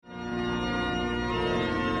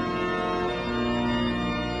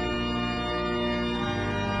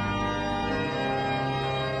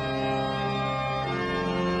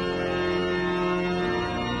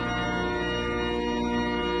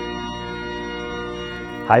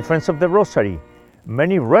Hi, friends of the Rosary.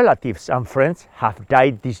 Many relatives and friends have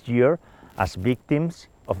died this year as victims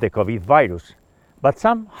of the COVID virus, but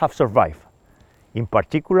some have survived. In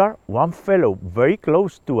particular, one fellow very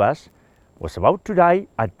close to us was about to die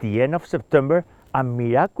at the end of September and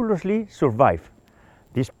miraculously survived.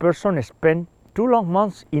 This person spent 2 long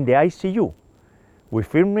months in the ICU. We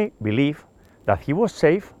firmly believe that he was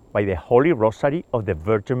saved by the Holy Rosary of the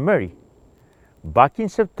Virgin Mary. Back in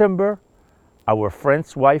September, our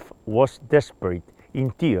friend's wife was desperate,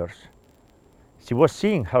 in tears. She was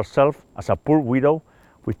seeing herself as a poor widow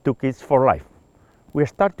with 2 kids for life. We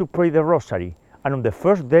started to pray the Rosary, and on the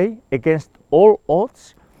first day, against all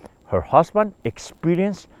odds, her husband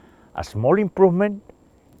experienced a small improvement,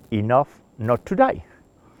 enough not to die.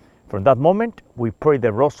 From that moment, we prayed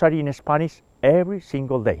the Rosary in Spanish every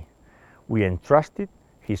single day. We entrusted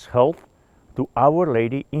his health to Our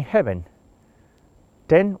Lady in heaven.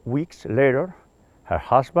 10 weeks later, her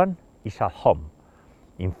husband is at home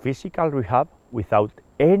in physical rehab without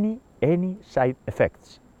any side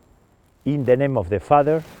effects. In the name of the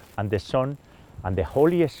Father, and the Son, and the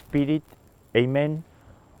Holy Spirit, Amen.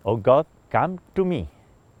 O God, come to me.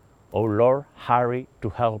 O Lord, hurry to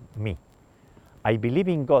help me. I believe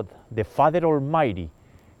in God, the Father Almighty,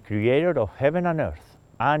 creator of heaven and earth,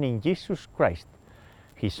 and in Jesus Christ,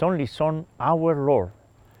 his only Son, our Lord,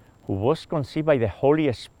 who was conceived by the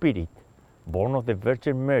Holy Spirit, born of the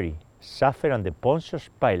Virgin Mary, suffered under Pontius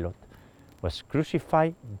Pilate, was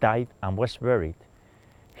crucified, died, and was buried.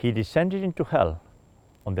 He descended into hell.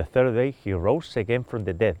 On the third day he rose again from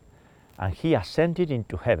the dead, and he ascended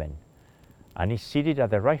into heaven, and is seated at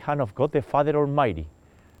the right hand of God the Father Almighty.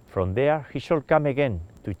 From there he shall come again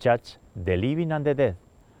to judge the living and the dead.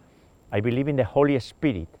 I believe in the Holy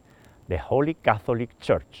Spirit, the Holy Catholic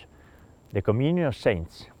Church, the communion of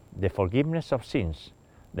saints, the forgiveness of sins,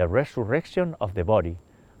 the resurrection of the body,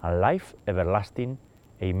 and life everlasting.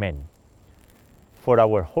 Amen. For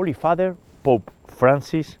our Holy Father, Pope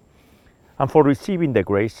Francis, and for receiving the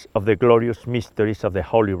grace of the glorious mysteries of the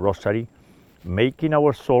Holy Rosary, making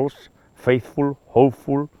our souls faithful,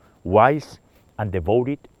 hopeful, wise, and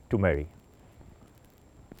devoted to Mary.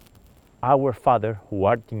 Our Father, who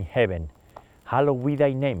art in heaven, hallowed be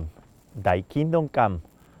thy name. Thy kingdom come,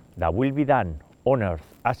 thy will be done, on earth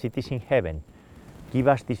as it is in heaven. Give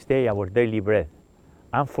us this day our daily bread,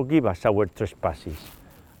 and forgive us our trespasses,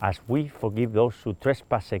 as we forgive those who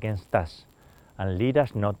trespass against us. And lead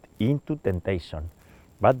us not into temptation,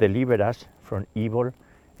 but deliver us from evil.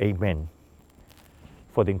 Amen.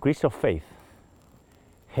 For the increase of faith,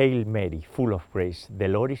 Hail Mary, full of grace, the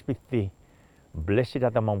Lord is with thee. Blessed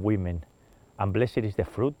art among women, and blessed is the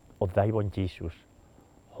fruit of thy womb, Jesus.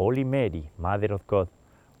 Holy Mary, Mother of God,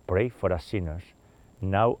 pray for us sinners,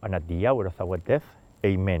 now and at the hour of our death.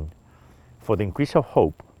 Amen. For the increase of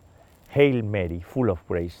hope, Hail Mary, full of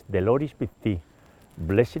grace, the Lord is with thee.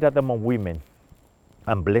 Blessed art among women,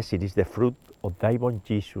 and blessed is the fruit of thy womb,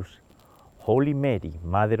 Jesus. Holy Mary,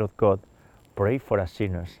 Mother of God, pray for us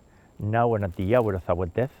sinners, now and at the hour of our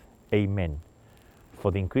death. Amen.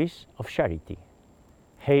 For the increase of charity,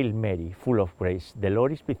 Hail Mary, full of grace, the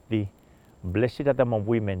Lord is with thee. Blessed art among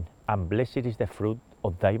women, and blessed is the fruit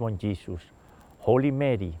of thy womb, Jesus. Holy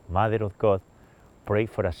Mary, Mother of God, pray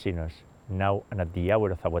for us sinners, now and at the hour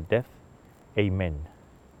of our death. Amen.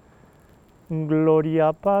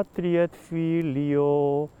 Gloria Patri et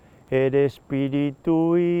Filio et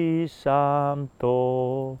Spiritui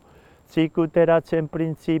Sancto, sic ut erat in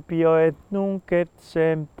principio et nunc et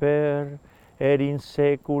semper, et in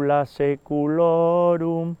saecula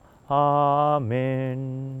saeculorum.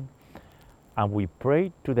 Amen. And we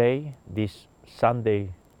pray today, this Sunday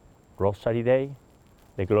Rosary Day,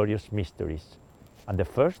 the glorious mysteries. And the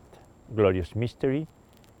first glorious mystery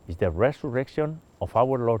is the resurrection of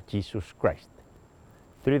our Lord Jesus Christ.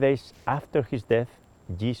 3 days after his death,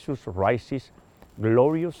 Jesus rises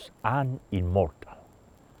glorious and immortal.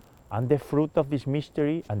 And the fruit of this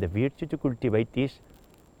mystery and the virtue to cultivate is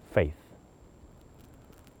faith.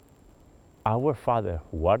 Our Father,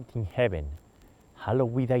 who art in heaven,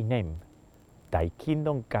 hallowed be thy name. Thy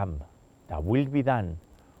kingdom come, thy will be done,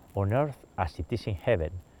 on earth as it is in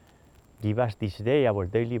heaven. Give us this day our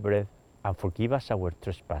daily bread, and forgive us our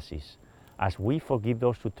trespasses, as we forgive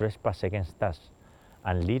those who trespass against us.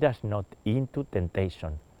 And lead us not into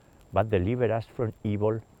temptation, but deliver us from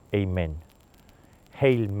evil. Amen.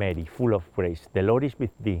 Hail Mary, full of grace, the Lord is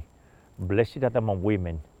with thee. Blessed art among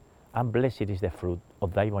women, and blessed is the fruit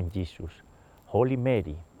of thy womb, Jesus. Holy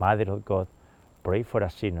Mary, Mother of God, pray for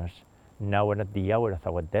us sinners, now and at the hour of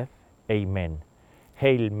our death. Amen.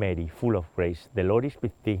 Hail Mary, full of grace, the Lord is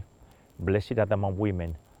with thee. Blessed art among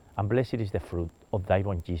women, and blessed is the fruit of thy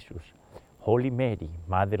womb, Jesus. Holy Mary,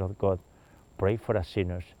 Mother of God, pray for us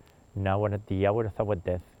sinners, now and at the hour of our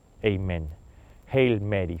death. Amen. Hail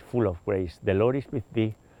Mary, full of grace, the Lord is with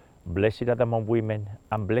thee. Blessed art thou among women,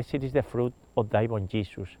 and blessed is the fruit of thy womb,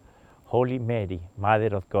 Jesus. Holy Mary,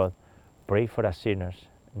 Mother of God, pray for us sinners,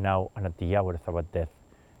 now and at the hour of our death.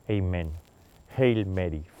 Amen. Hail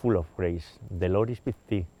Mary, full of grace, the Lord is with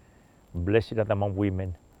thee. Blessed art thou among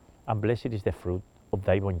women, and blessed is the fruit of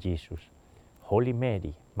thy womb, Jesus. Holy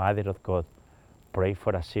Mary, Mother of God, pray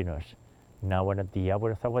for us sinners, now and at the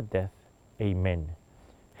hour of our death. Amen.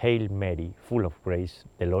 Hail Mary, full of grace,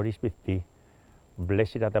 the Lord is with thee.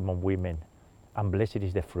 Blessed art thou among women, and blessed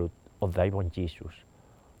is the fruit of thy womb, Jesus.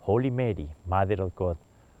 Holy Mary, Mother of God,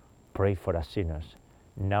 pray for us sinners,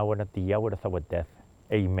 now and at the hour of our death.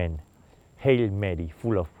 Amen. Hail Mary,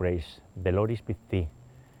 full of grace, the Lord is with thee.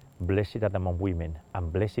 Blessed art thou among women,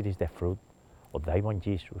 and blessed is the fruit of thy womb,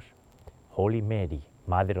 Jesus. Holy Mary,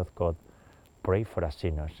 Mother of God, pray for us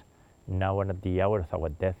sinners, now and at the hour of our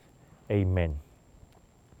death. Amen.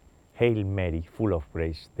 Hail Mary, full of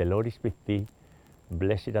grace, the Lord is with thee.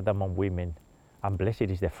 Blessed art thou among women, and blessed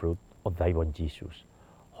is the fruit of thy womb, Jesus.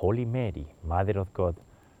 Holy Mary, Mother of God,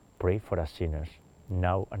 pray for us sinners,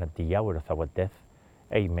 now and at the hour of our death.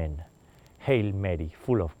 Amen. Hail Mary,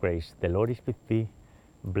 full of grace, the Lord is with thee.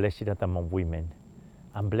 Blessed art thou among women,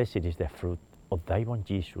 and blessed is the fruit of thy womb,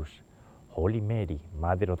 Jesus. Holy Mary,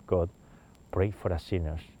 Mother of God, pray for us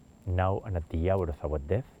sinners, now and at the hour of our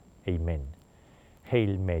death. Amen.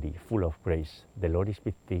 Hail Mary, full of grace, the Lord is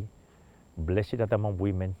with thee. Blessed art thou among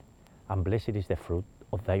women, and blessed is the fruit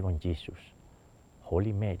of thy womb, Jesus.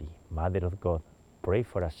 Holy Mary, Mother of God, pray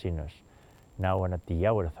for us sinners, now and at the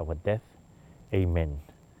hour of our death. Amen.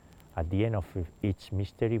 At the end of each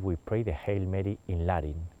mystery, we pray the Hail Mary in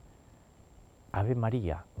Latin. Ave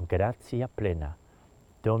Maria, gratia plena,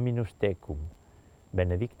 Dominus tecum,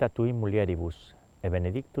 benedicta tui mulieribus, et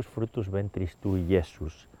benedictus fructus ventris tui,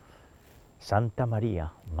 Iesus. Santa Maria,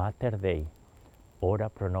 Mater Dei, ora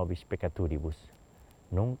pro nobis peccatoribus,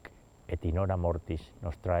 nunc et in hora mortis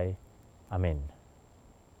nostrae. Amen.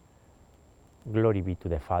 Glory be to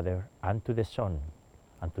the Father, and to the Son,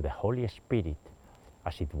 and to the Holy Spirit,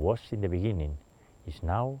 as it was in the beginning, is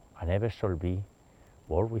now, and ever shall be,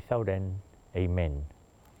 world without end. Amen.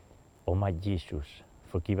 O my Jesus,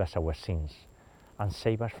 forgive us our sins, and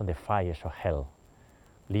save us from the fires of hell.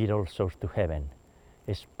 Lead all souls to heaven,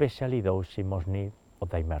 especially those in most need of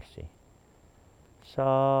thy mercy.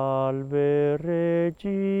 Salve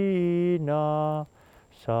Regina,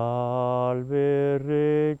 salve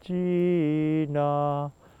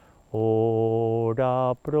Regina,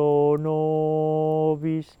 ora pro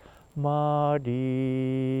nobis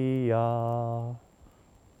Maria.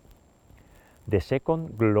 The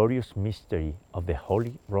second glorious mystery of the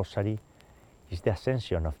Holy Rosary is the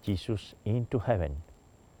ascension of Jesus into heaven.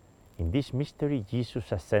 In this mystery,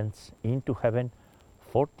 Jesus ascends into heaven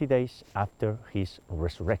 40 days after his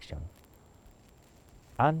resurrection.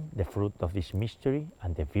 And the fruit of this mystery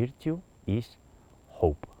and the virtue is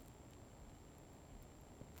hope.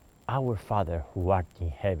 Our Father, who art in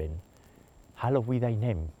heaven, hallowed be thy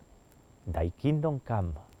name. Thy kingdom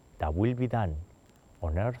come, thy will be done,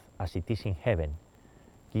 on earth as it is in heaven.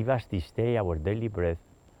 Give us this day our daily bread,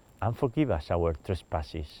 and forgive us our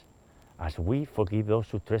trespasses, as we forgive those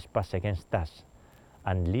who trespass against us.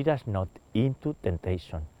 And lead us not into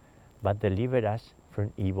temptation, but deliver us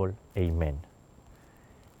from evil. Amen.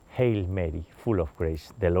 Hail Mary, full of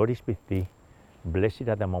grace, the Lord is with thee. Blessed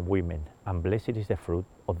art thou among women, and blessed is the fruit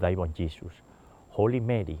of thy womb, Jesus. Holy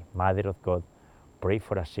Mary, Mother of God, pray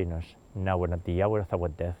for us sinners, now and at the hour of our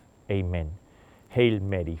death. Amen. Hail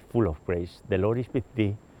Mary, full of grace, the Lord is with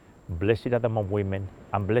thee. Blessed art thou among women,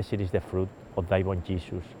 and blessed is the fruit of thy womb,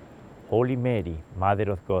 Jesus. Holy Mary, Mother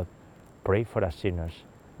of God, pray for us sinners,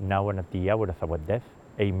 now and at the hour of our death.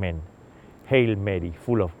 Amen. Hail Mary,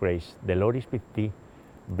 full of grace, the Lord is with thee.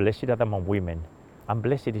 Blessed art thou among women, and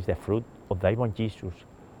blessed is the fruit of thy womb, Jesus.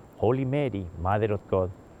 Holy Mary, Mother of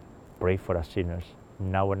God, pray for us sinners,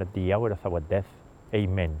 now and at the hour of our death.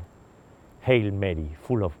 Amen. Hail Mary,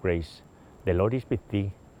 full of grace, the Lord is with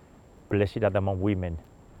thee. Blessed art thou among women,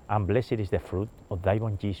 and blessed is the fruit of thy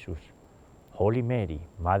womb, Jesus. Holy Mary,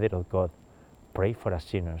 Mother of God, pray for us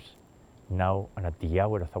sinners, now and at the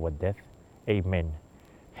hour of our death. Amen.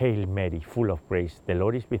 Hail Mary, full of grace, the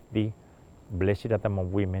Lord is with thee. Blessed art thou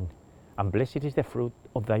among women, and blessed is the fruit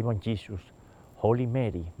of thy womb, Jesus. Holy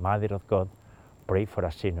Mary, Mother of God, pray for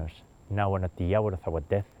us sinners, now and at the hour of our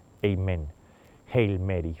death. Amen. Hail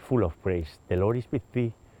Mary, full of grace, the Lord is with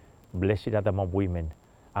thee. Blessed art thou among women,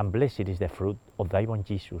 and blessed is the fruit of thy womb,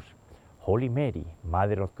 Jesus. Holy Mary,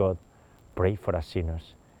 Mother of God, pray for us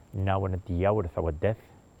sinners, now and at the hour of our death.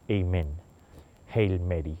 Amen. Hail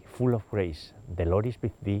Mary, full of grace, the Lord is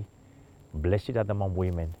with thee. Blessed art thou among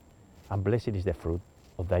women, and blessed is the fruit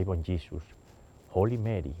of thy womb, Jesus. Holy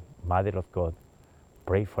Mary, Mother of God,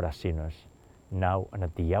 pray for us sinners, now and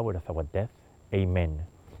at the hour of our death. Amen.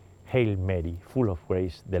 Hail Mary, full of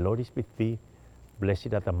grace, the Lord is with thee.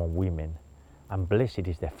 Blessed art thou among women, and blessed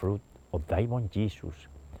is the fruit of thy womb, Jesus.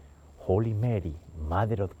 Holy Mary,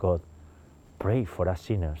 Mother of God, pray for us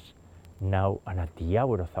sinners, now and at the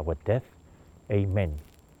hour of our death. Amen.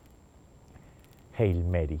 Hail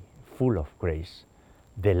Mary, full of grace,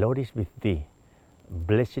 the Lord is with thee.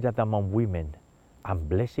 Blessed art thou among women, and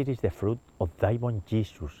blessed is the fruit of thy womb,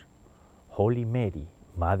 Jesus. Holy Mary,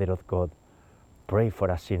 Mother of God, pray for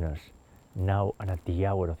us sinners, now and at the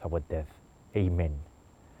hour of our death. Amen.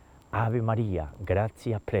 Ave Maria,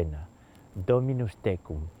 gratia plena, Dominus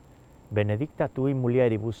tecum, benedicta tu in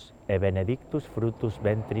mulieribus, et benedictus fructus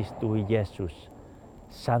ventris tui, Iesus.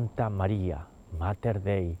 Santa Maria, Mater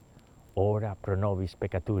Dei, ora pro nobis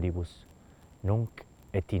peccatoribus, nunc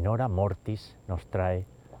et in hora mortis nostrae.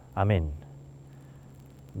 Amen.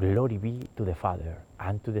 Glory be to the Father,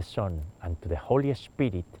 and to the Son, and to the Holy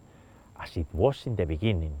Spirit, as it was in the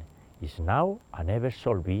beginning, is now, and ever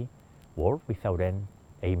shall be, world without end.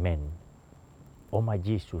 Amen. O my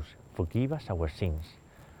Jesus, forgive us our sins,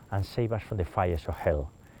 and save us from the fires of hell.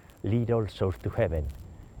 Lead all souls to heaven,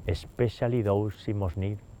 especially those in most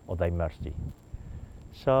need of thy mercy.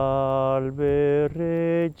 Salve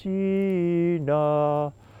Regina,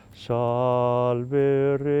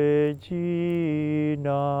 salve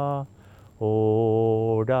Regina,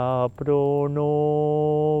 ora pro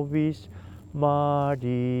nobis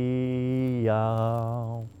Maria.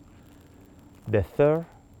 The third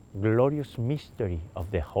glorious mystery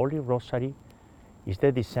of the Holy Rosary is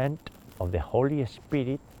the descent of the Holy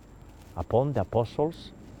Spirit upon the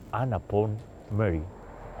apostles and upon Mary.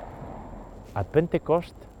 At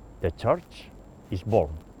Pentecost, the Church is born,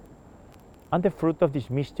 and the fruit of this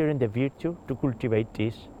mystery and the virtue to cultivate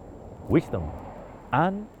is wisdom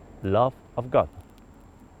and love of God.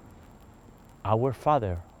 Our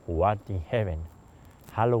Father, who art in heaven,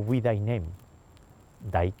 hallowed be thy name.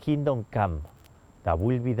 Thy kingdom come, thy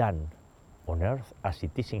will be done, on earth as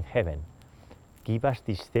it is in heaven. Give us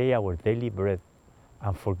this day our daily bread,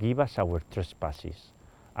 and forgive us our trespasses,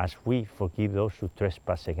 as we forgive those who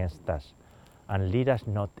trespass against us. And lead us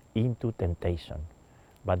not into temptation,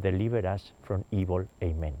 but deliver us from evil.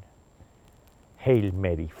 Amen. Hail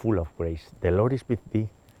Mary, full of grace, the Lord is with thee.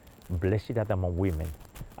 Blessed art thou among women,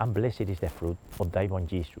 and blessed is the fruit of thy womb,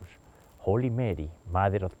 Jesus. Holy Mary,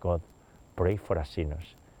 Mother of God, pray for us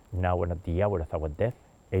sinners, now and at the hour of our death.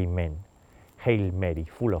 Amen. Hail Mary,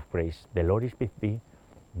 full of grace, the Lord is with thee.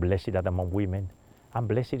 Blessed art thou among women, and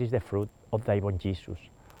blessed is the fruit of thy womb, Jesus.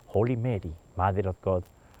 Holy Mary, Mother of God,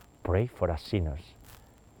 pray for us sinners,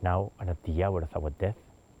 now and at the hour of our death.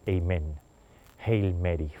 Amen. Hail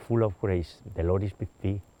Mary, full of grace, the Lord is with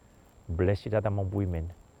thee. Blessed art thou among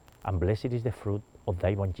women, and blessed is the fruit of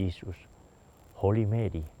thy womb, Jesus. Holy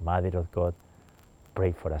Mary, Mother of God,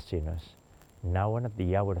 pray for us sinners, now and at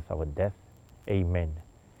the hour of our death. Amen.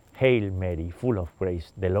 Hail Mary, full of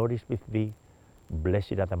grace, the Lord is with thee.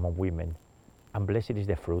 Blessed art thou among women, and blessed is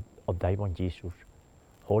the fruit of thy womb, Jesus.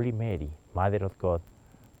 Holy Mary, Mother of God,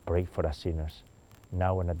 pray for us sinners,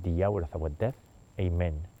 now and at the hour of our death.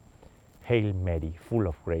 Amen. Hail Mary, full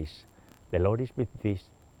of grace, the Lord is with thee.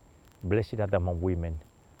 Blessed art thou among women,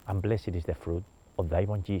 and blessed is the fruit of thy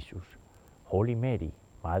womb, Jesus. Holy Mary,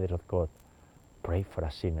 Mother of God, pray for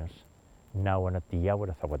us sinners, now and at the hour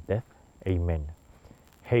of our death. Amen.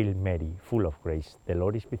 Hail Mary, full of grace, the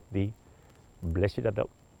Lord is with thee. Blessed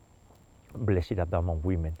art thou among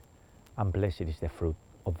women, and blessed is the fruit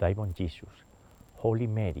of thy womb, Jesus. Holy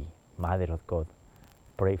Mary, Mother of God,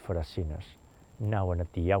 pray for us sinners, now and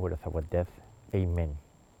at the hour of our death. Amen.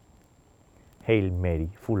 Hail Mary,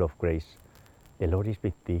 full of grace, the Lord is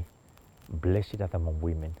with thee. Blessed art thou among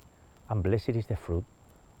women, and blessed is the fruit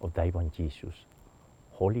of thy womb, Jesus.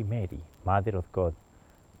 Holy Mary, Mother of God,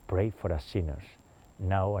 pray for us sinners,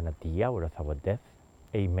 now and at the hour of our death.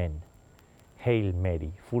 Amen. Hail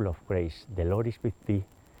Mary, full of grace, the Lord is with thee.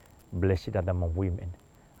 Blessed art thou among women,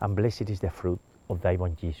 and blessed is the fruit of thy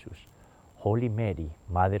womb, Jesus. Holy Mary,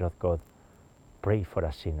 Mother of God, pray for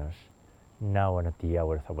us sinners, now and at the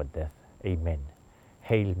hour of our death. Amen.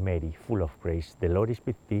 Hail Mary, full of grace, the Lord is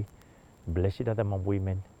with thee. Blessed art thou among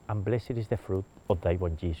women, and blessed is the fruit of thy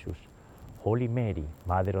womb, Jesus. Holy Mary,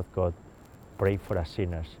 Mother of God, pray for us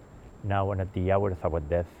sinners, now and at the hour of our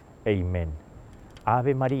death. Amen.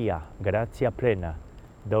 Ave Maria, gratia plena,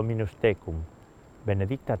 Dominus tecum,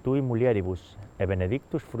 benedicta tui mulieribus, e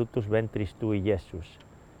benedictus fructus ventris tui, Iesus.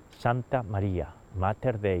 Santa Maria,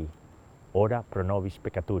 Mater Dei, ora pro nobis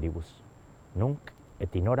peccatoribus, nunc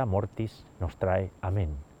et in hora mortis nostrae.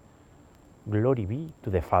 Amen. Glory be to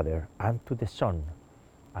the Father, and to the Son,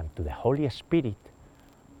 and to the Holy Spirit,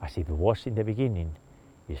 as it was in the beginning,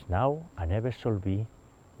 is now, and ever shall be,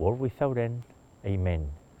 world without end.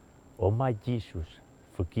 Amen. O my Jesus,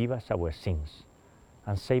 forgive us our sins,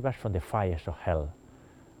 and save us from the fires of hell.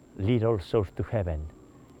 Lead all souls to heaven,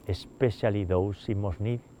 especially those in most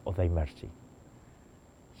need of thy mercy.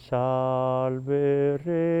 Salve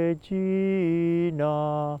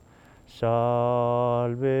Regina,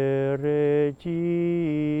 salve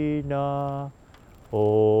Regina,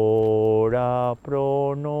 ora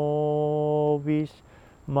pro nobis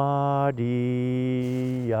Maria.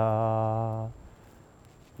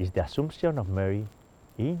 Is the Assumption of Mary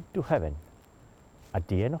into heaven. At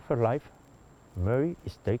the end of her life, Mary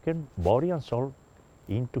is taken body and soul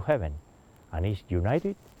into heaven and is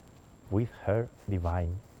united with her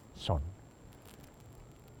divine Son.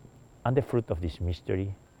 And the fruit of this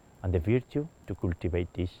mystery and the virtue to cultivate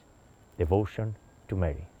is devotion to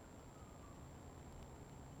Mary.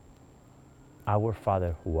 Our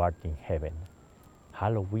Father who art in heaven,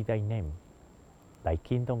 hallowed be thy name. Thy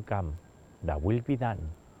kingdom come, thy will be done,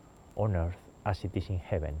 on earth as it is in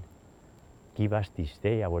heaven. Give us this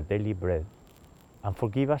day our daily bread, and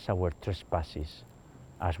forgive us our trespasses,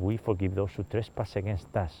 as we forgive those who trespass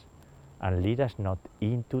against us. And lead us not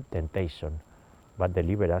into temptation, but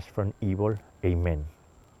deliver us from evil. Amen.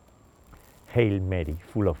 Hail Mary,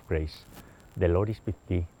 full of grace, the Lord is with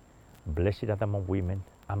thee. Blessed art thou among women,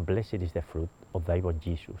 and blessed is the fruit of thy womb,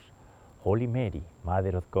 Jesus. Holy Mary,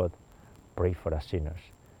 Mother of God, pray for us sinners,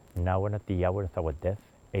 now and at the hour of our death.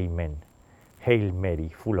 Amen. Hail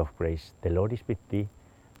Mary, full of grace, the Lord is with thee.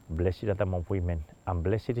 Blessed art thou among women, and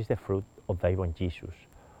blessed is the fruit of thy womb, Jesus.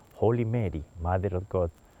 Holy Mary, Mother of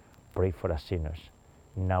God, pray for us sinners,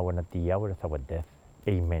 now and at the hour of our death.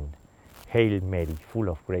 Amen. Hail Mary, full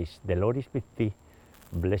of grace, the Lord is with thee.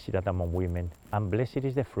 Blessed art thou among women, and blessed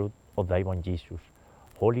is the fruit of thy womb, Jesus.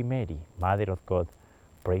 Holy Mary, Mother of God,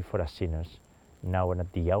 pray for us sinners, now and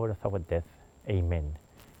at the hour of our death. Amen.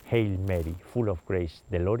 Hail Mary, full of grace,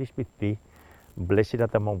 the Lord is with thee. Blessed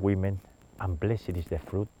art thou among women, and blessed is the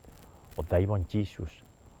fruit of thy womb, Jesus.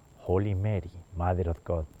 Holy Mary, Mother of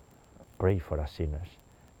God, pray for us sinners,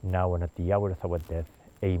 now and at the hour of our death.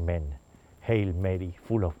 Amen. Hail Mary,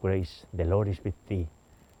 full of grace, the Lord is with thee.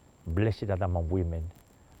 Blessed art thou among women,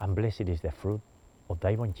 and blessed is the fruit of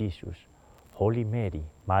thy womb, Jesus. Holy Mary,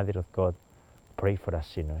 Mother of God, pray for us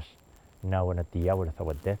sinners, now and at the hour of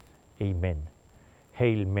our death. Amen.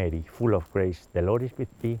 Hail Mary, full of grace, the Lord is with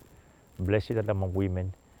thee. Blessed art thou among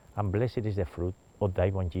women, and blessed is the fruit of thy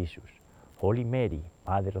womb, Jesus. Holy Mary,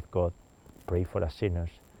 Mother of God, pray for us sinners,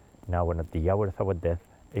 now and at the hour of our death.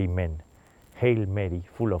 Amen. Hail Mary,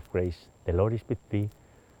 full of grace, the Lord is with thee.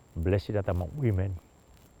 Blessed art thou among women,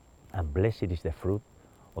 and blessed is the fruit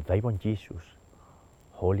of thy womb, Jesus.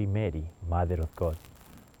 Holy Mary, Mother of God,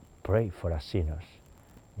 pray for us sinners,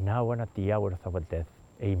 now and at the hour of our death.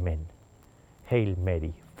 Amen. Hail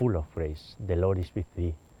Mary, full of grace, the Lord is with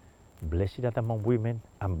thee. Blessed art thou among women,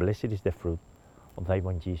 and blessed is the fruit of thy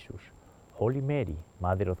womb, Jesus. Holy Mary,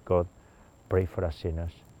 Mother of God, pray for us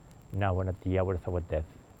sinners, now and at the hour of our death.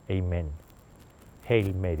 Amen.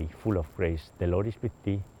 Hail Mary, full of grace, the Lord is with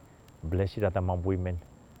thee. Blessed art thou among women,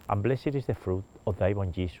 and blessed is the fruit of thy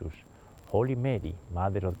womb, Jesus. Holy Mary,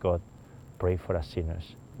 Mother of God, pray for us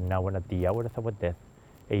sinners, now and at the hour of our death.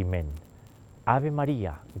 Amen. Ave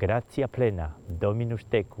Maria, gratia plena, Dominus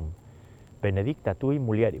tecum, benedicta tui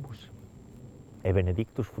mulieribus, e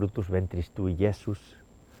benedictus fructus ventris tui, Iesus.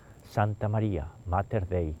 Santa Maria, Mater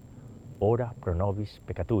Dei, ora pro nobis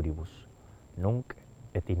peccatoribus, nunc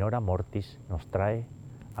et in hora mortis nostrae.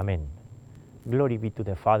 Amen. Glory be to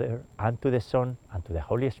the Father, and to the Son, and to the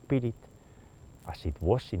Holy Spirit, as it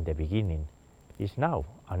was in the beginning, is now,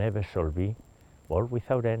 and ever shall be, world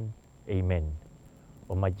without end. Amen.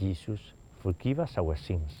 O my Jesus, forgive us our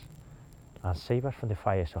sins, and save us from the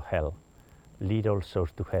fires of hell. Lead all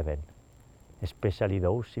souls to heaven, especially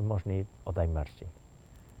those in most need of thy mercy.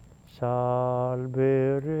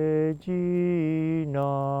 Salve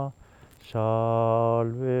Regina,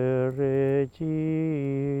 salve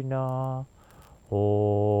Regina,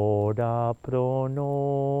 ora pro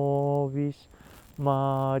nobis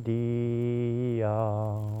Maria.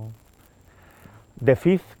 The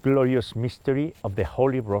fifth glorious mystery of the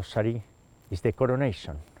Holy Rosary is the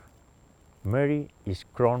coronation. Mary is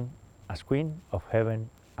crowned as Queen of heaven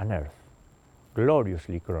and earth,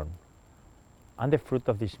 gloriously crowned. and the fruit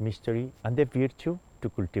of this mystery, and the virtue to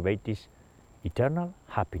cultivate this eternal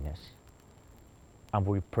happiness. And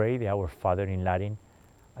we pray the Our Father in Latin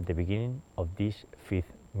at the beginning of this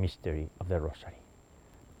fifth mystery of the Rosary.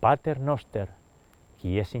 Pater noster,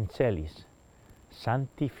 qui es in celis,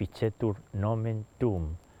 sanctificetur nomen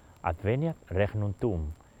tuum, adveniat regnum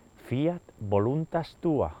tuum, fiat voluntas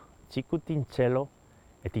tua, sicut in cielo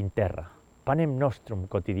et in terra. Panem nostrum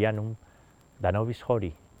quotidianum da nobis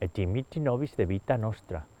hodie, et dimitti nobis debita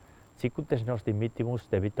nostra, sicut es nos dimittimus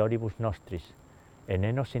debitoribus nostris, et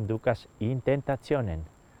ne nos inducas in tentationem,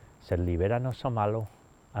 sed libera nos a malo.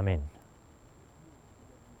 Amen.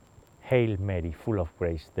 Hail Mary, full of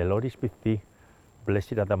grace, the Lord is with thee.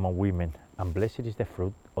 Blessed art thou among women, and blessed is the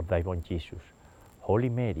fruit of thy womb, Jesus. Holy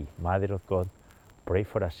Mary, Mother of God, pray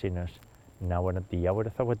for us sinners, now and at the hour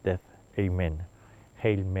of our death. Amen.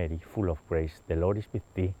 Hail Mary, full of grace, the Lord is with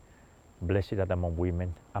thee. Blessed art thou among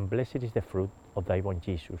women, and blessed is the fruit of thy womb,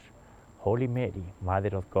 Jesus. Holy Mary,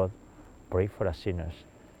 Mother of God, pray for us sinners,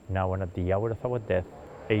 now and at the hour of our death.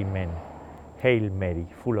 Amen. Hail Mary,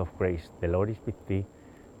 full of grace, the Lord is with thee.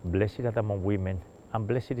 Blessed art thou among women, and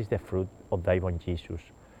blessed is the fruit of thy womb, Jesus.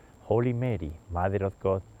 Holy Mary, Mother of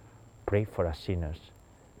God, pray for us sinners,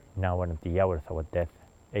 now and at the hour of our death.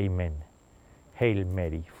 Amen. Hail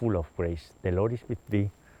Mary, full of grace, the Lord is with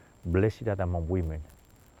thee. Blessed art thou among women,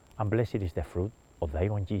 and blessed is the fruit of thy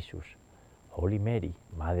womb, Jesus. Holy Mary,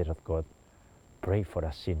 Mother of God, pray for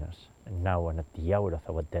us sinners, now and at the hour of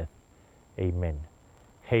our death. Amen.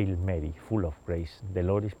 Hail Mary, full of grace, the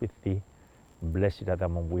Lord is with thee. Blessed art thou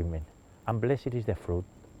among women, and blessed is the fruit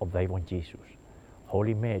of thy womb, Jesus.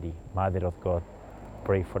 Holy Mary, Mother of God,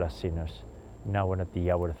 pray for us sinners, now and at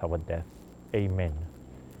the hour of our death. Amen.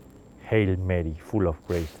 Hail Mary, full of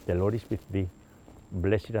grace, the Lord is with thee.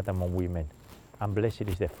 Blessed art thou among women, and blessed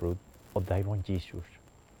is the fruit of thy womb, Jesus.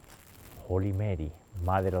 Holy Mary,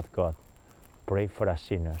 Mother of God, pray for us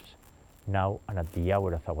sinners, now and at the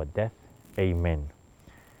hour of our death. Amen.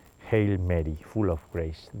 Hail Mary, full of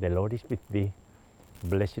grace, the Lord is with thee.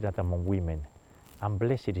 Blessed art thou among women, and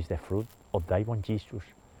blessed is the fruit of thy womb, Jesus.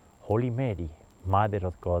 Holy Mary, Mother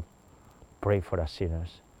of God, pray for us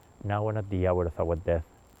sinners, now and at the hour of our death.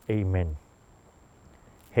 Amen.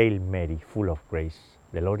 Hail Mary, full of grace,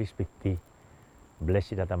 the Lord is with thee.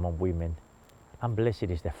 Blessed art thou among women, and blessed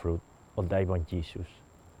is the fruit of thy womb, Jesus.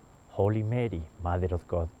 Holy Mary, Mother of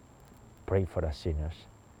God, pray for us sinners,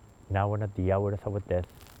 now and at the hour of our death.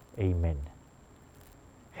 Amen.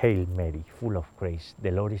 Hail Mary, full of grace,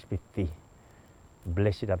 the Lord is with thee.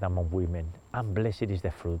 Blessed art thou among women, and blessed is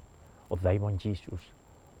the fruit of thy womb, Jesus.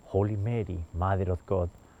 Holy Mary, Mother of God,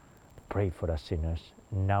 pray for us sinners,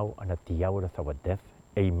 now and at the hour of our death.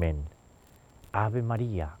 Amen. Ave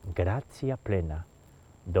Maria, gratia plena,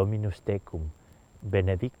 Dominus tecum,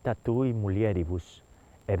 benedicta tu in mulieribus,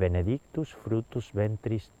 et benedictus fructus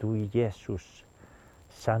ventris tui, Iesus.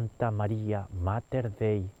 Santa Maria, Mater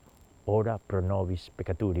Dei, ora pro nobis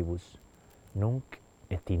peccatoribus, nunc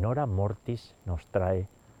et in hora mortis nostrae.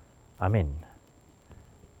 Amen.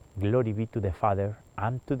 Glory be to the Father,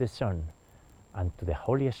 and to the Son, and to the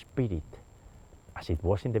Holy Spirit, as it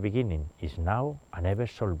was in the beginning, is now, and ever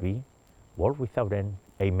shall be, world without end.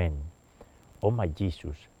 Amen. O my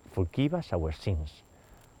Jesus, forgive us our sins,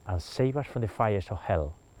 and save us from the fires of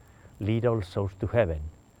hell. Lead all souls to heaven,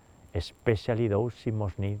 especially those in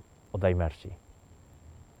most need of thy mercy.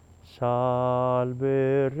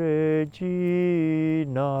 Salve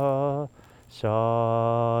Regina,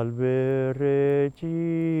 salve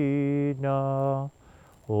Regina,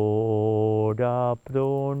 ora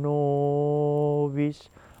pro nobis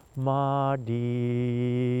Maria.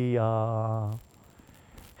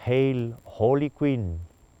 Hail, Holy Queen,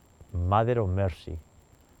 Mother of Mercy,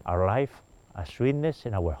 our life, our sweetness,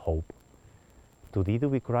 and our hope. To thee do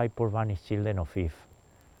we cry, poor banished children of Eve.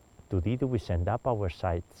 To thee do we send up our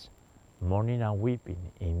sighs, mourning and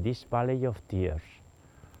weeping in this valley of tears.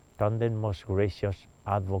 Turn then, most gracious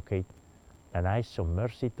Advocate, thine eyes of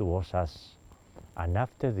mercy towards us, and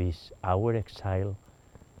after this our exile,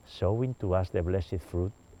 show unto us the blessed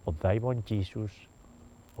fruit of thy womb, Jesus.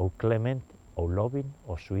 O clement, O loving,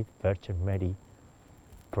 O sweet Virgin Mary,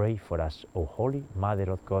 pray for us, O Holy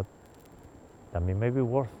Mother of God, that we may be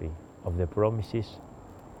worthy of the promises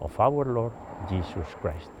of our Lord Jesus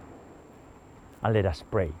Christ. And let us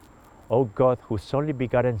pray. O God, whose only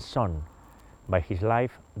begotten Son, by his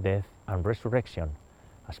life, death, and resurrection,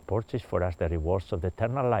 has purchased for us the rewards of the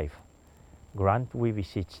eternal life, grant, we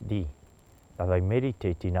beseech thee, that by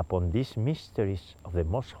meditating upon these mysteries of the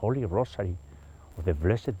most holy Rosary of the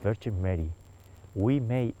Blessed Virgin Mary, we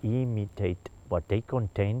may imitate what they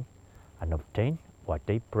contain and obtain what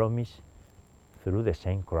they promise, through the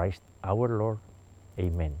same Christ our Lord.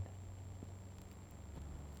 Amen.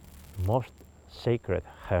 Most Sacred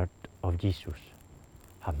Heart of Jesus,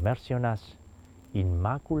 have mercy on us.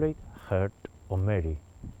 Immaculate Heart of Mary,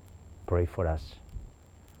 pray for us.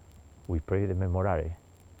 We pray the Memorare.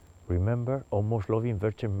 Remember, O most loving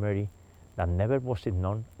Virgin Mary, that never was it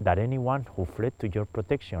known that anyone who fled to your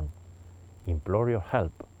protection, implored your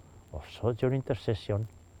help, or sought your intercession,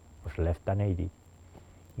 was left unaided.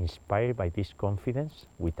 Inspired by this confidence,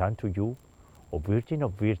 we turn to you, O Virgin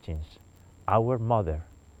of Virgins, our Mother.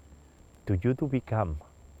 To you do we come,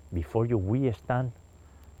 before you we stand,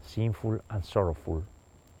 sinful and sorrowful.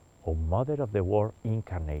 O Mother of the Word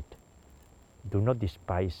incarnate, do not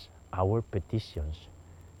despise our petitions,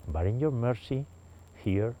 but in your mercy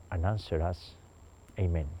hear and answer us.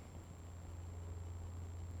 Amen.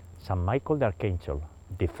 Saint Michael the Archangel,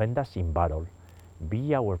 defend us in battle.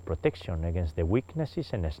 Be our protection against the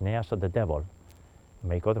weaknesses and snares of the devil.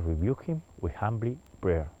 May God rebuke him, we humbly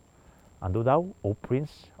pray. And do thou, O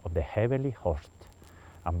Prince of the heavenly host,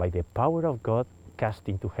 and by the power of God cast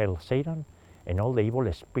into hell Satan and all the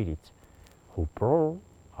evil spirits who prowl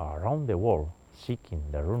around the world seeking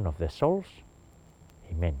the ruin of the souls.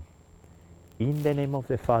 Amen. In the name of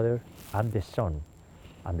the Father, and the Son,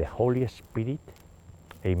 and the Holy Spirit.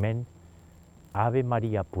 Amen. Ave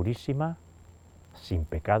María Purísima, sin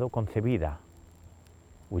pecado concebida,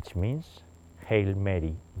 which means Hail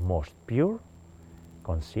Mary, most pure,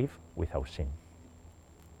 conceived without sin.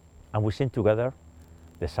 And we sing together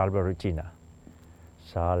the Salve Regina.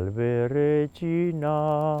 Salve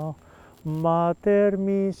Regina, Mater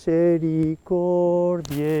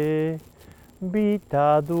misericordiae,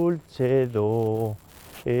 vita dulcedo,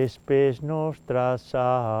 spes nostra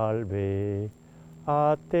salve.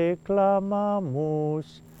 A te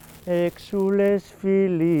clamamus, exules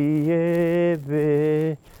filii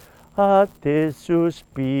Eve, a te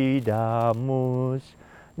suspiramus,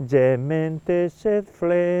 gementes et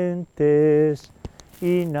flentes,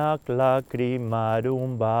 in ac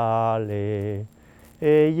lacrimarum vale.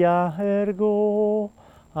 Ea ergo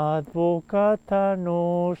advocata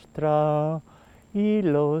nostra,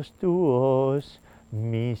 illos tuos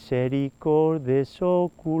misericordes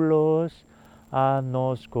oculos a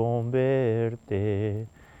nos converte.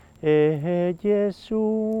 E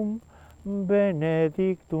Jesum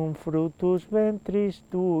benedictum fructus ventris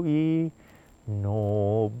tui,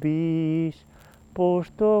 nobis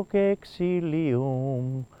post hoc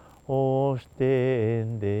exilium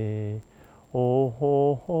ostende. O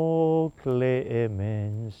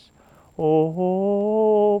clemens,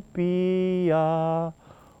 o pia,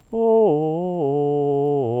 o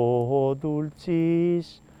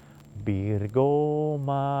dulcis Virgo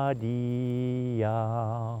Maria.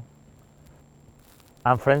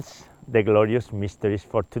 And friends, the glorious mysteries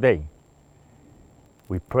for today.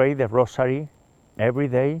 We pray the Rosary every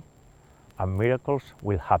day and miracles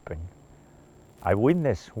will happen. I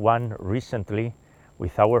witnessed one recently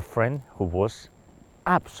with our friend who was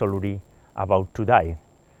absolutely about to die.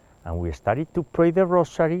 And we started to pray the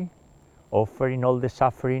Rosary, offering all the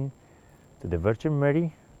suffering to the Virgin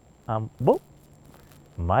Mary, and boom,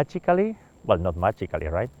 magically, well, not magically,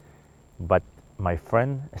 right? But my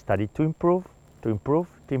friend started to improve,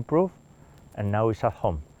 and now he's at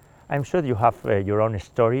home. I'm sure you have your own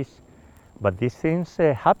stories, but these things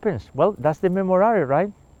happens. Well, that's the Memorare,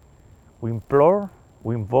 right? We implore,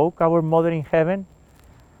 we invoke our Mother in heaven,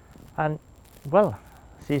 and well,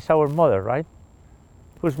 she's our mother, right?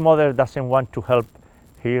 Whose mother doesn't want to help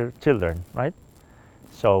her children, right?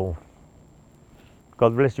 So,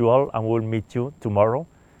 God bless you all, and we'll meet you tomorrow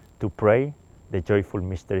to pray the joyful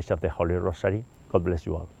mysteries of the Holy Rosary. God bless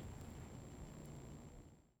you all.